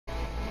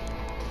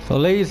So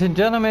ladies and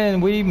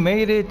gentlemen, we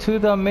made it to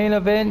the main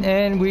event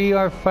and we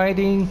are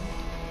fighting,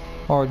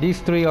 or these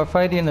three are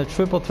fighting a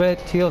triple threat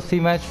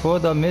TLC match for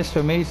the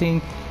Mr.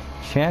 Amazing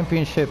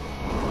Championship.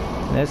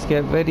 Let's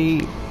get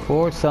ready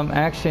for some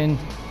action.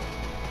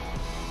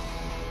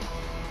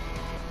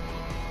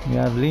 We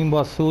have Limbo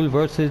Azul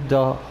versus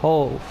the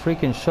whole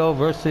freaking show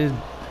versus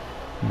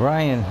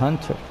Bryan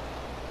Hunter.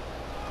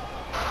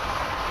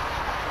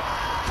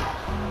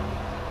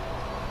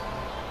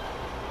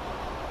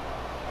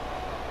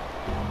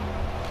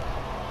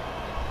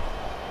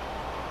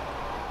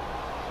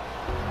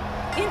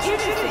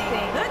 Introducing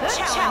the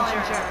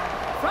challenger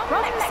from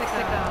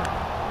Mexico,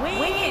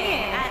 weighing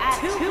in at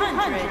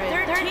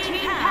 213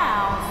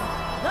 pounds,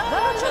 the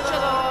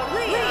luchador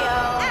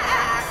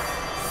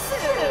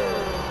Azul.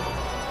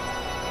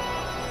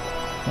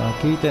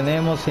 Aquí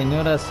tenemos,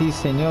 señoras y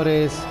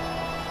señores,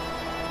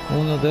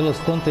 uno de los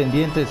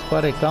contendientes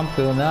para el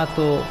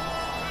campeonato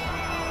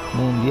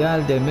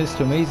mundial de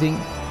Mr. Amazing,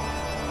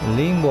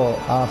 Limbo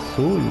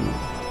Azul.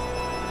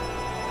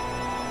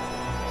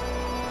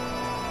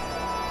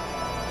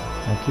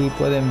 Aquí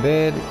pueden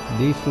ver,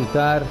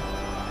 disfrutar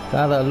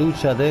cada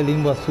lucha de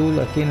Limbo Azul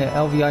aquí en el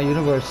LVI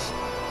Universe.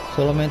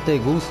 Solamente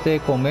guste,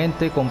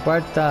 comente,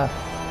 comparta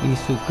y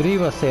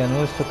suscríbase a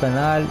nuestro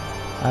canal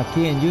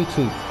aquí en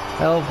YouTube,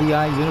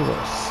 LVI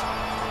Universe.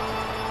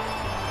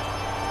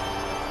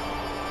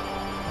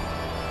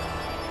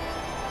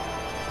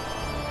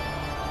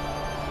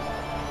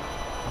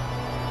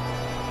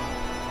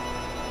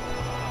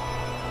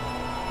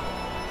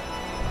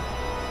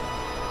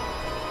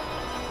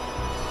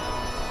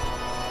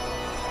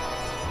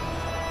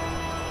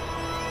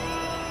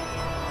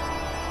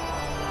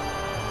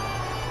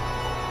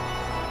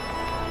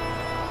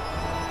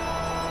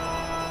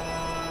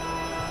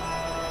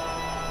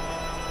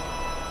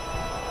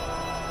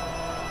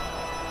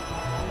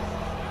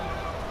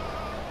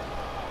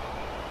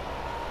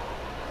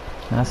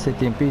 Hace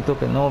tiempito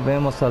que no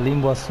vemos a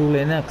Limbo Azul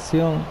en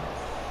acción,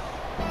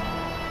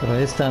 pero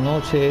esta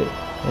noche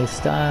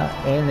está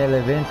en el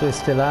evento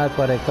estelar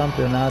para el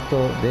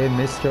campeonato de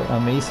Mr.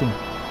 Amazing.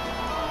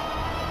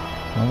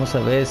 Vamos a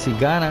ver si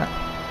gana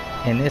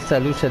en esta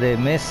lucha de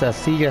mesas,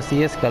 sillas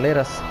y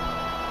escaleras.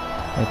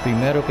 El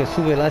primero que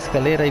sube la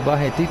escalera y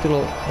baja el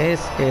título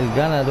es el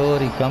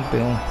ganador y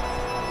campeón.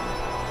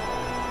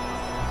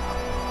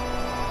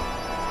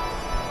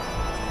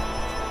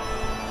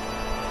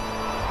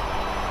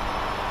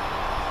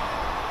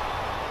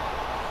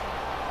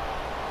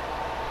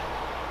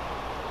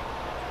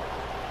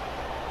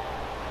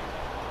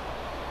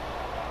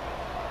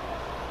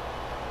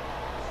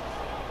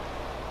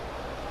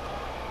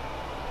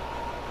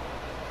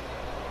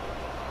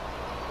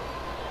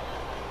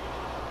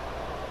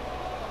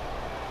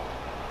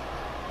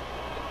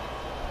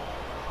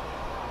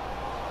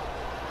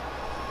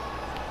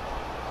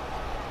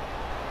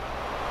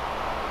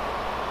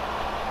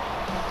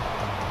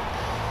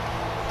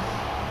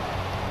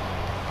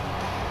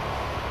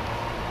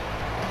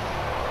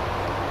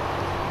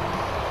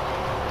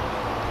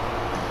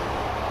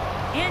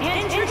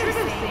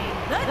 Introducing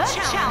the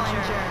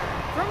challenger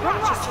from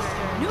Rochester,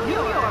 New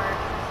York,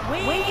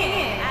 weighing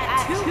in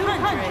at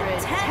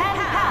 210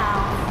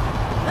 pounds,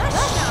 the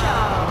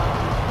show.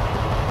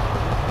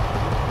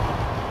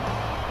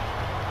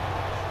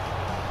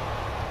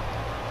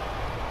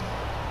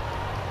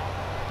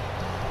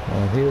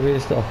 Well, here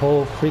is the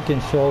whole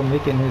freaking show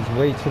making his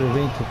way to the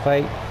ring to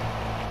fight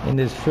in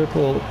this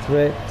triple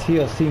threat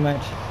TLC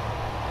match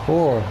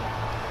for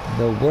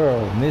the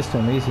World Mr.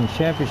 Amazing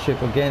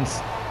Championship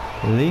against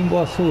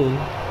Limbo Azul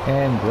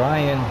and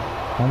Bryan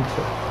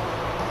Hunter.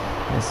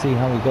 Let's see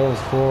how it goes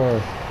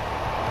for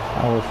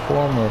our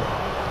former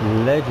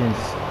Legends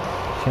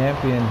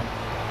champion,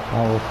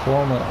 our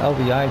former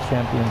LVI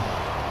champion,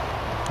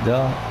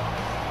 the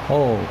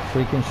whole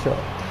freaking show.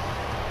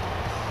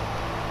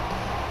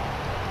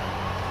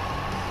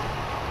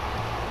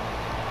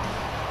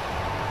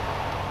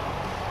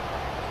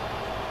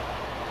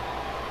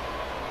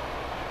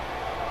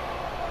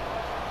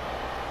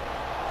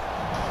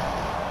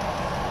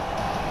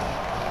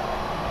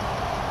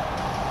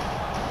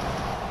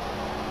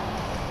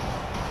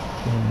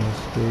 Goodness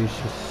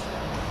gracious.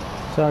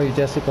 Sorry,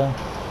 Jessica.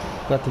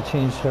 Got to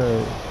change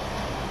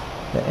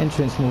the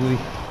entrance movie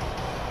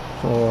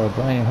for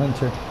Bryan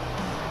Hunter.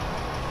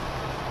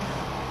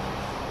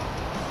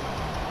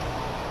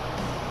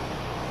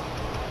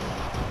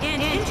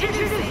 And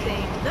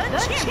introducing the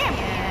champion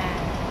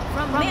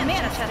from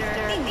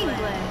Manchester, England,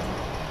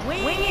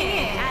 weighing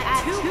in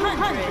at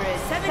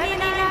 279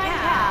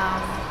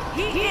 pounds,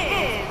 he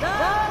is the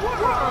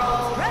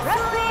World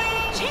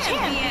Wrestling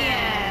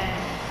Champion,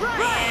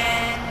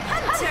 Bryan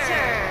Hunter.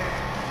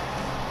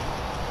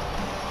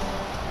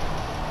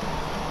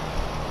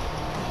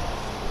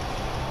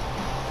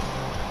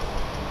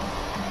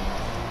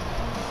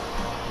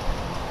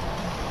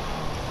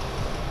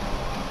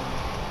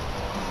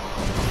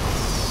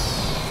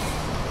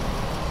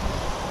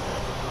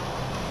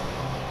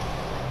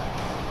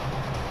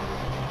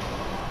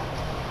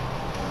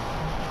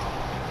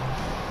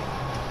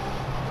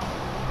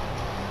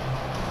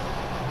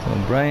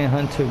 When Bryan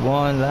Hunter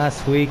won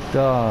last week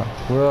the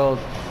World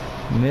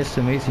Mr.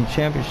 Amazing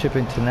Championship,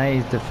 and tonight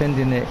he's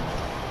defending it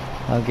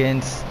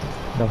against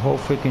the whole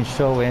freaking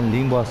show and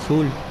Limbo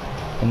Azul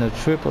in a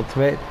triple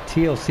threat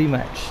TLC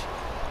match.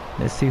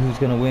 Let's see who's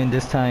gonna win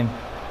this time.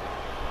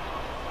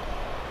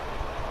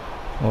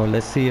 Or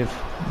let's see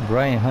if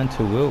Bryan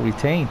Hunter will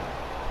retain.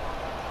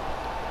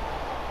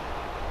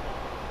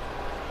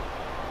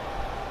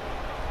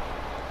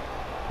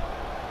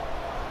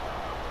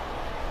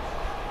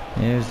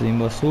 There's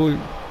Limbo Azul,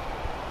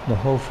 the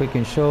whole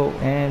freaking show,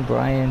 and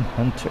Bryan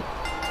Hunter.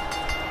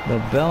 The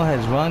bell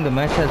has rung, the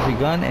match has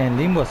begun, and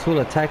Limbo Azul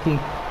attacking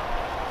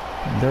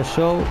the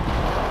show.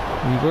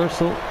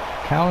 Reversal,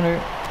 counter,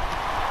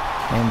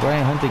 and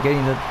Bryan Hunter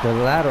getting the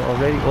ladder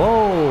already.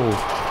 Oh!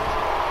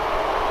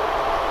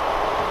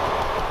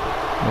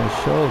 The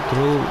show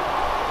threw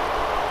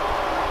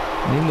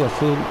Limbo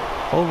Azul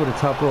over the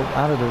top rope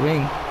out of the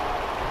ring.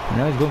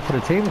 Now he's going for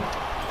the table.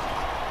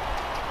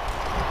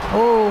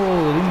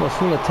 Oh, Limbo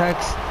Azul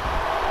attacks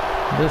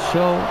the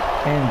show,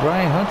 and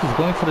Bryan Hunter's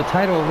going for the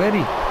title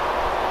already.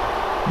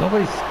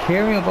 Nobody's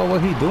caring about what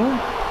he's doing.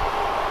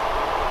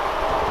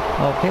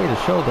 Okay, the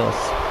show does.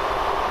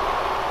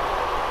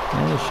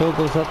 And the show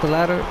goes up the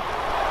ladder,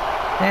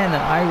 and an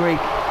eye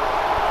rake,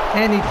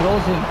 and he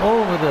throws him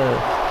over the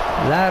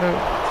ladder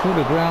through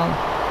the ground.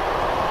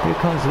 Here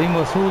comes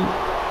Limbo Azul.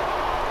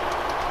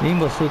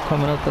 Limbo Azul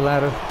coming up the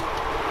ladder.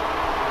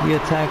 He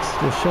attacks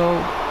the show.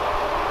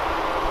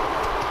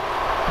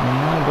 And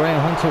now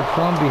Bryan Hunter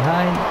from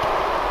behind,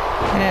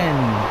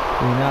 and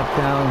we knock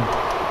down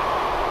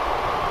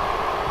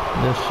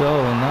the show.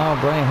 And now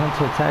Bryan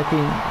Hunter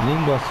attacking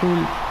Limbo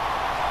Azul,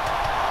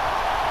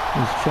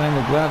 who's trying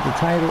to grab the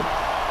title.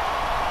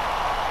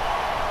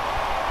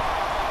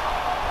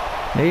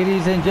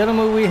 Ladies and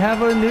gentlemen, we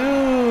have a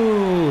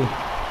new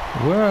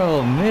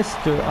World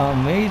Mr.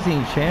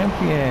 Amazing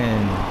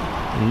Champion,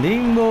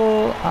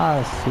 Limbo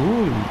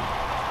Azul.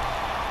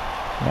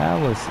 That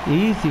was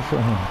easy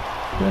for him.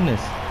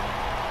 Goodness.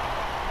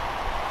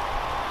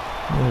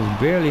 There was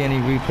barely any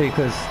replay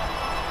because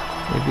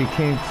it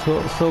became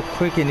so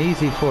quick and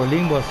easy for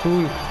Limbo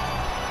Azul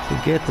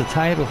to get the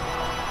title.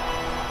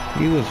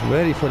 He was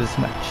ready for this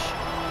match.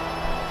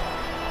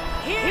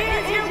 Here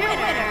is your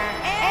winner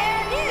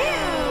and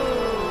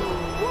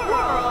new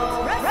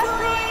World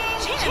Wrestling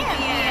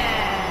Champion,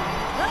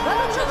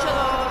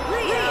 Azul.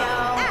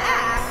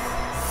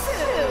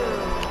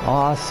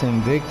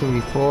 Awesome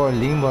victory for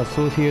Limbo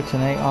Azul here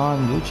tonight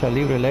on Lucha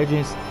Libre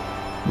Legends.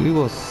 We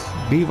will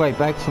be right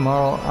back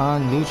tomorrow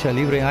on Lucha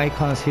Libre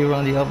Icons here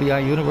on the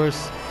LVI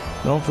Universe.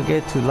 Don't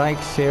forget to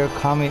like, share,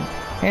 comment,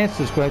 and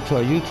subscribe to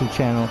our YouTube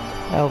channel,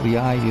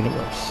 LVI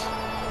Universe.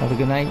 Have a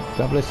good night.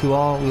 God bless you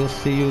all. We'll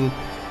see you,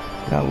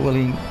 God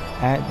willing,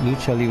 at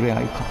Lucha Libre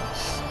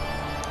Icons.